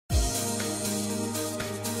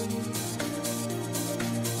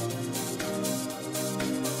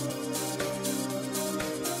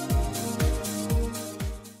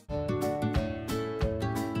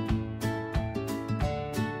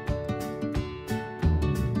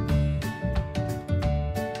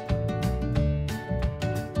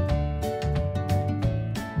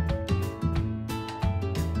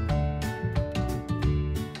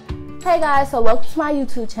Hey guys, so welcome to my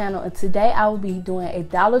YouTube channel, and today I will be doing a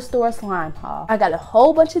dollar store slime haul. I got a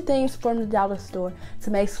whole bunch of things from the dollar store to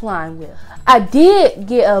make slime with. I did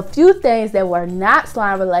get a few things that were not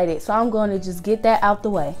slime related, so I'm going to just get that out the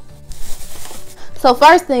way. So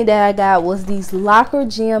first thing that I got was these locker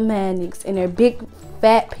gem magnets and they're big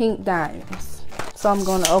fat pink diamonds. So I'm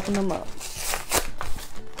going to open them up.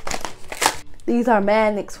 These are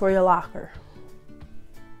magnets for your locker.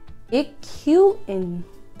 It's cute and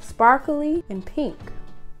sparkly and pink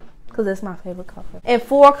because that's my favorite color. And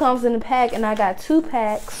 4 comes in a pack, and I got 2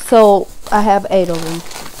 packs, so I have 8 of them.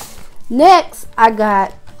 Next, I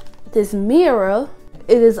got this mirror.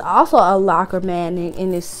 It is also a locker magnet,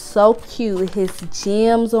 and it's so cute. It has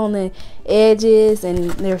gems on the edges, and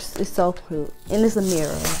it's so cute. And it's a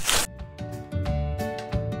mirror.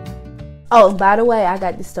 Oh, and by the way, I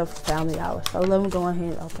got this stuff for Family Dollar, so let me go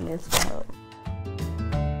ahead and open this one up.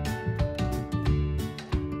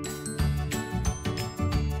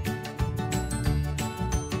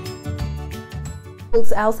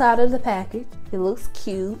 Looks outside of the package. It looks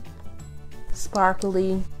cute,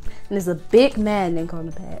 sparkly, and there's a big magnet on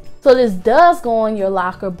the back. So this does go in your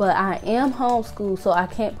locker, but I am homeschooled, so I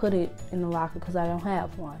can't put it in the locker because I don't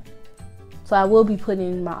have one. So I will be putting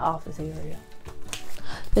it in my office area.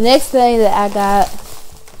 The next thing that I got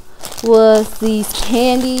was these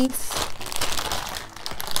candies.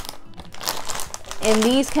 And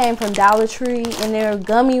these came from Dollar Tree, and they're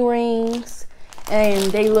gummy rings.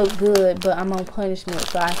 And they look good, but I'm on punishment,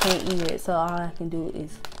 so I can't eat it. So all I can do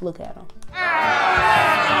is look at them.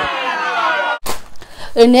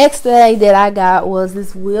 The next thing that I got was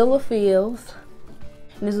this wheel of feels.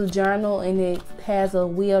 And this is a journal, and it has a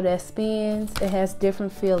wheel that spins. It has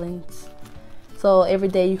different feelings. So every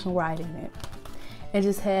day you can write in it. It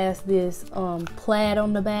just has this plaid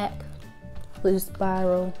on the back with a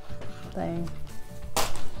spiral thing.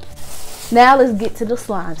 Now let's get to the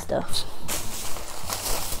slime stuff.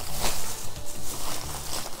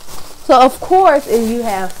 So of course, if you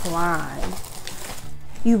have slime,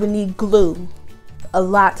 you would need glue, a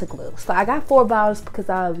lot to glue. So I got 4 bottles because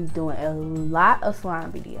I'll be doing a lot of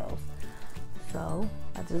slime videos. So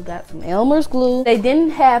I just got some Elmer's glue. They didn't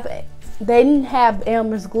have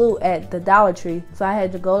Elmer's glue at the Dollar Tree, so I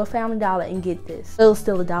had to go to Family Dollar and get this. It was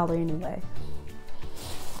still $1 anyway.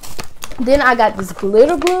 Then I got this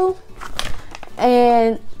glitter glue.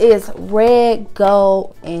 And it's red,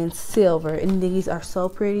 gold, and silver. And these are so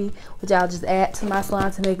pretty, which I'll just add to my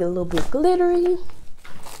slime to make it a little bit glittery.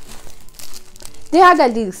 Then I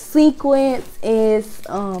got these sequins. It's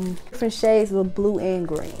different shades of blue and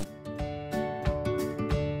green.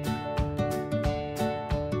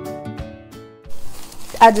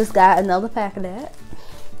 I just got another pack of that.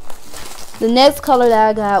 The next color that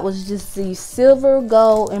I got was just the silver,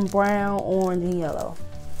 gold, and brown, orange, and yellow.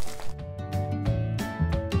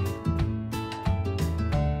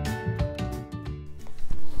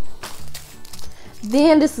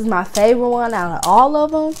 Then this is my favorite one out of all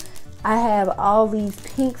of them. I have all these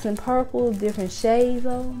pinks and purples, different shades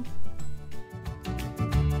of them.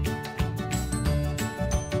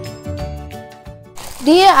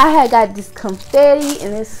 Then I had got this confetti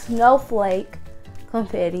and this snowflake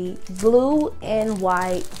confetti, blue and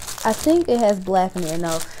white. I think it has black in there.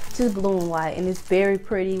 No, just blue and white, and it's very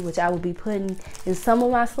pretty, which I will be putting in some of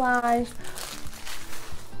my slimes.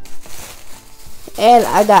 And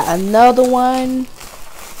I got another one,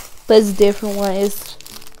 but it's a different one.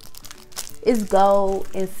 It's gold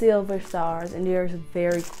and silver stars, and they're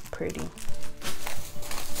very pretty.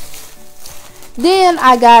 Then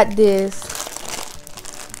I got these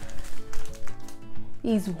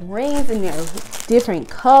rings, and they're different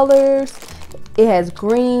colors. It has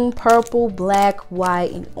green, purple, black,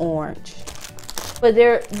 white, and orange. But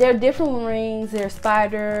they're different rings. They're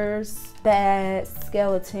spiders, bats,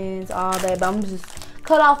 skeletons, all that, but I'm just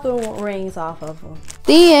cut off the rings off of them.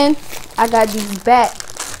 Then I got these bat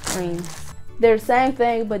rings. They're the same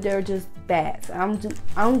thing, but they're just bats.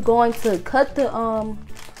 I'm going to cut the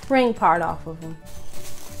ring part off of them.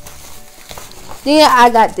 Then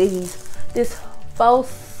I got this faux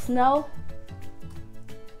snow.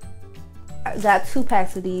 I got 2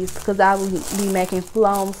 packs of these because I will be making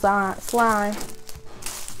foam slime.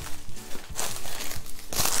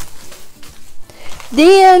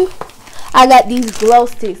 Then I got these glow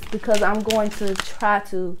sticks because I'm going to try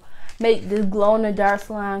to make this glow in the dark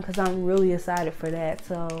slime because I'm really excited for that.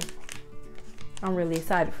 So I'm really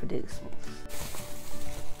excited for this one.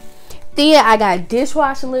 Then I got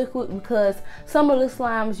dishwashing liquid because some of the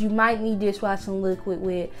slimes you might need dishwashing liquid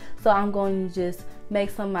with. So I'm going to just make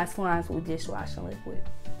some of my slimes with dishwashing liquid.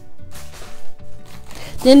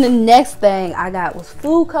 Then the next thing I got was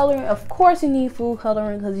food coloring. Of course you need food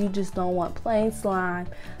coloring because you just don't want plain slime.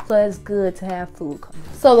 So it's good to have food coloring.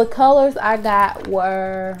 So the colors I got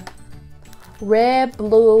were red,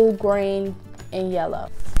 blue, green, and yellow.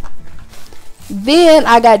 Then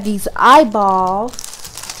I got these eyeballs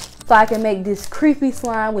so I can make this creepy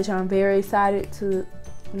slime, which I'm very excited to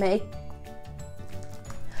make.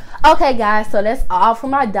 Okay guys, so that's all for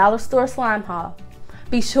my dollar store slime haul.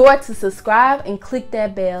 Be sure to subscribe and click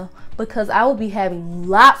that bell because I will be having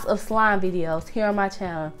lots of slime videos here on my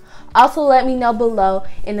channel. Also let me know below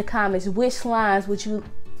in the comments which slimes would you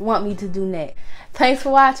want me to do next. Thanks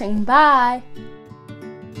for watching. Bye.